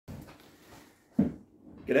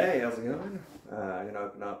G'day, how's it going? I'm going to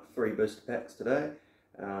open up 3 booster packs today.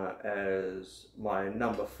 As my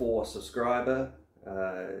number 4 subscriber,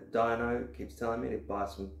 Dino, keeps telling me to buy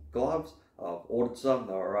some gloves. I've ordered some,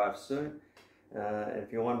 they'll arrive soon. And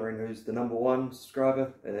if you're wondering who's the number 1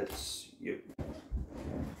 subscriber, it's you.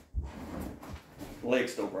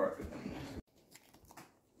 Leg's still broken.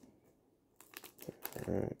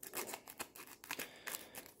 Alright.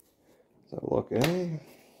 So look, you're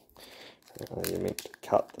meant to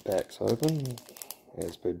cut the packs open,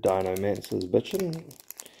 as per Dino Mancer's bitchin'.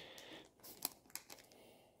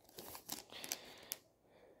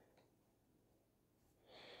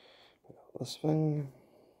 This thing.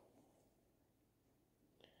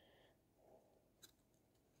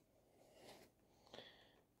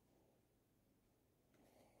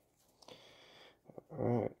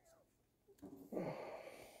 Alright.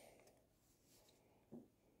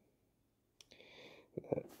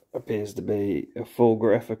 That appears to be a full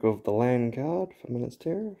graphic of the land card for Minutes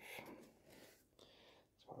Tariff.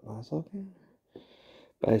 It's quite nice looking.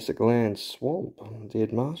 Basic land swamp,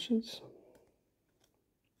 dead marshes.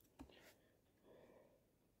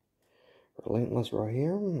 Relentless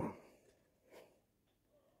Rohirrim.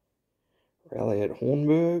 Rally at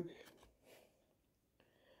Hornburg.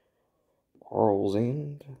 Oral's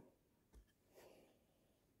End.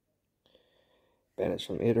 Banished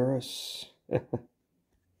from Edoras.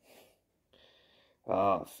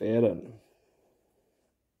 Faden.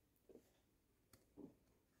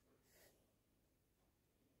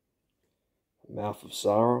 Mouth of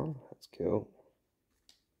Sauron. That's cool.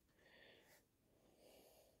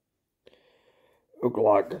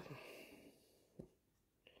 Uglug.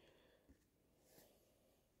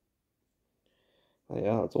 Oh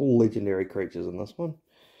yeah, it's all legendary creatures in this one.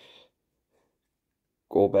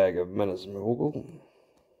 Gorbag of Minas Morgul.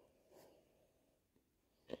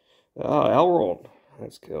 Elrond.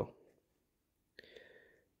 That's cool.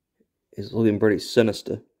 He's looking pretty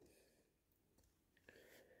sinister.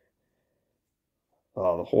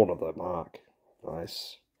 Oh, the Horn of the Mark.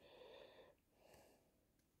 Nice.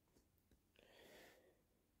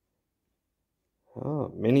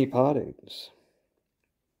 Many partings.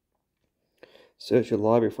 Search your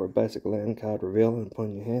library for a basic land card, reveal it, and put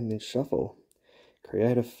in your hand, then shuffle.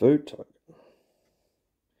 Create a food token.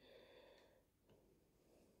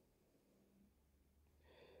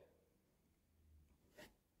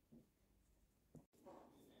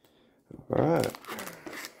 Alright.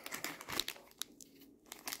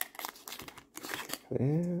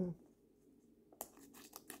 There.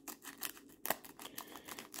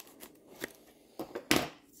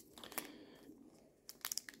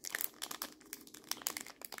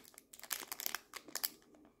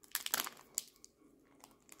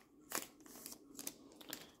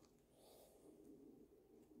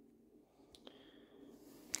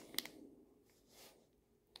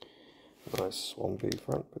 Nice swampy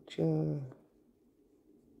front picture.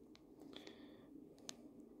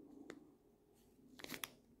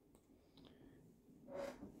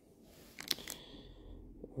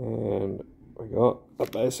 And we got a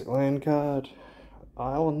basic land card,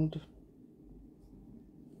 Island.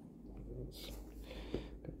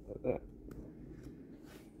 Like that.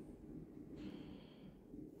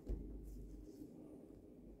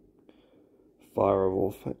 Fire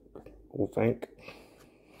of Orthanc.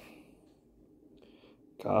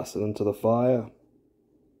 Cast it into the fire.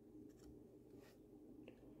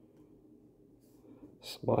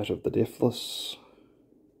 Smite of the Deathless.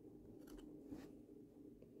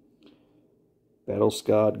 Battle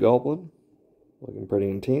Scarred Goblin. Looking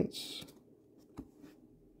pretty intense.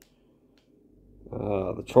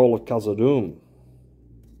 The Troll of Khazad-dûm.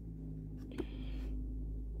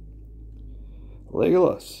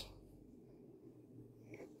 Legolas.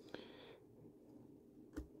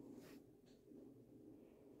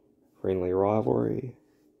 Friendly Rivalry.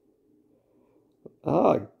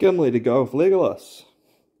 Gimli to go with Legolas.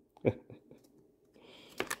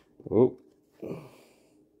 Oh.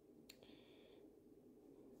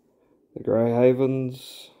 The Grey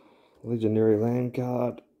Havens. Legendary land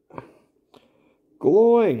card.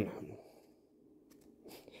 Glowing.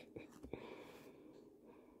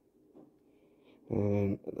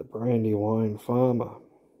 And the Brandywine Farmer.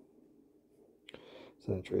 It's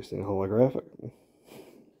an interesting holographic.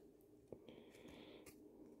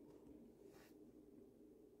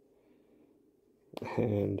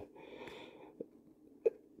 And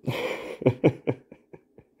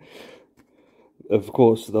of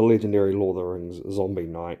course the legendary Lord of the Rings Zombie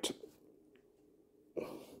Knight,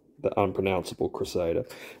 the unpronounceable Crusader.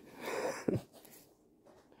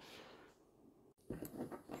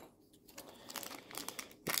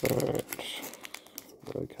 Alright,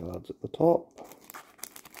 So cards at the top.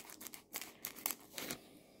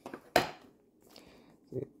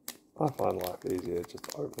 I find life easier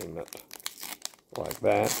just opening it like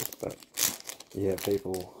that, but yeah,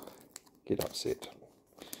 people get upset,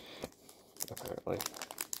 apparently.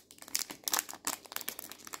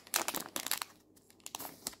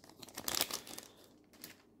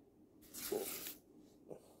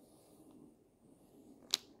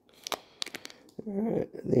 Alright,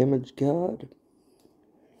 the image card.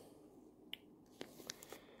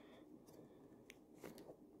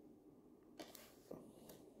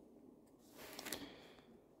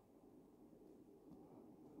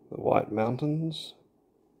 The White Mountains.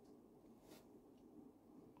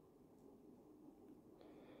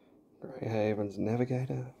 Grey Havens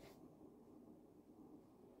Navigator.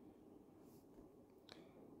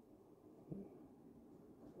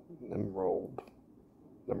 Emerald,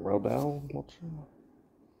 not sure.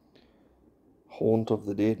 Haunt of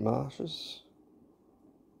the Dead Marshes.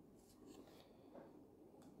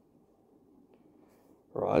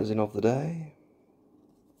 Rising of the Day.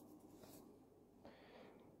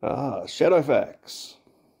 Ah, Shadowfax.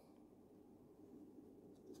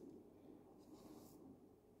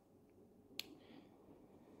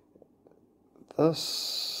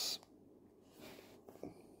 This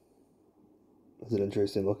is an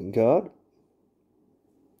interesting looking card.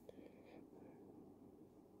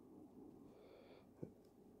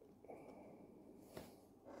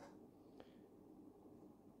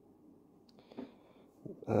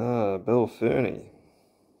 Ah, Bill Fernie.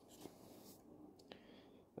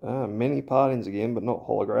 Ah, many partings again, but not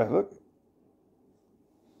holographic.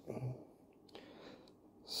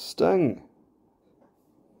 Sting.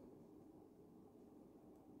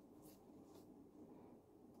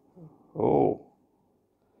 Oh,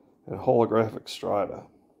 and holographic Strider.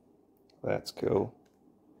 That's cool.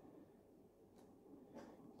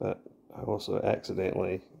 But I also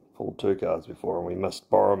accidentally pulled 2 cards before and we missed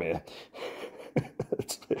Boromir.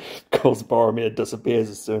 Because Boromir disappears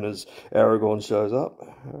as soon as Aragorn shows up.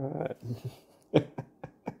 Alright.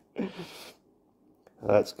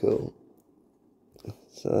 That's cool.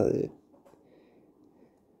 So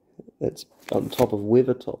that's on top of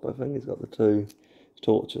Weathertop, I think. He's got the 2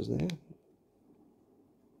 torches there.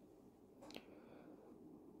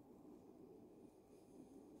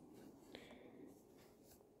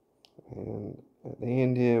 And at the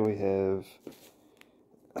end here we have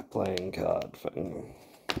a playing card thing.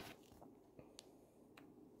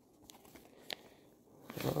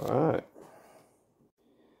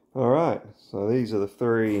 Alright, so these are the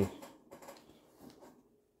 3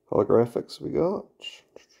 holographics we got.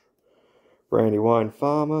 Brandywine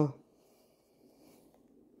Farmer,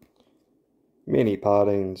 many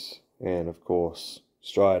partings, and of course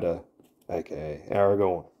Strider, aka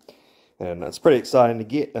Aragorn. And it's pretty exciting to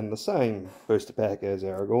get in the same booster pack as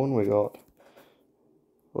Aragorn. We got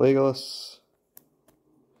Legolas,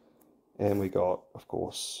 and we got, of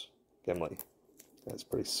course, Gimli. That's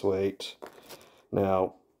pretty sweet.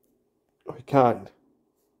 Now, we can't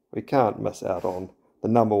miss out on the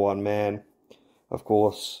 #1 man, of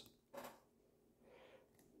course,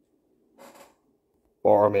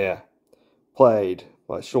 Boromir, played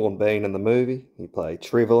by Sean Bean in the movie. He played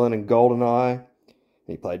Trevelyan in GoldenEye.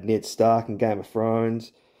 He played Ned Stark in Game of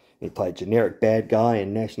Thrones. He played generic bad guy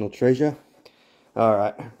in National Treasure.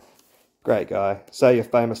 Alright, great guy. Say your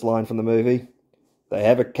famous line from the movie. They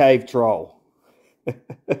have a cave troll.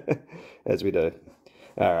 As we do.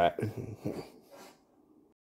 Alright.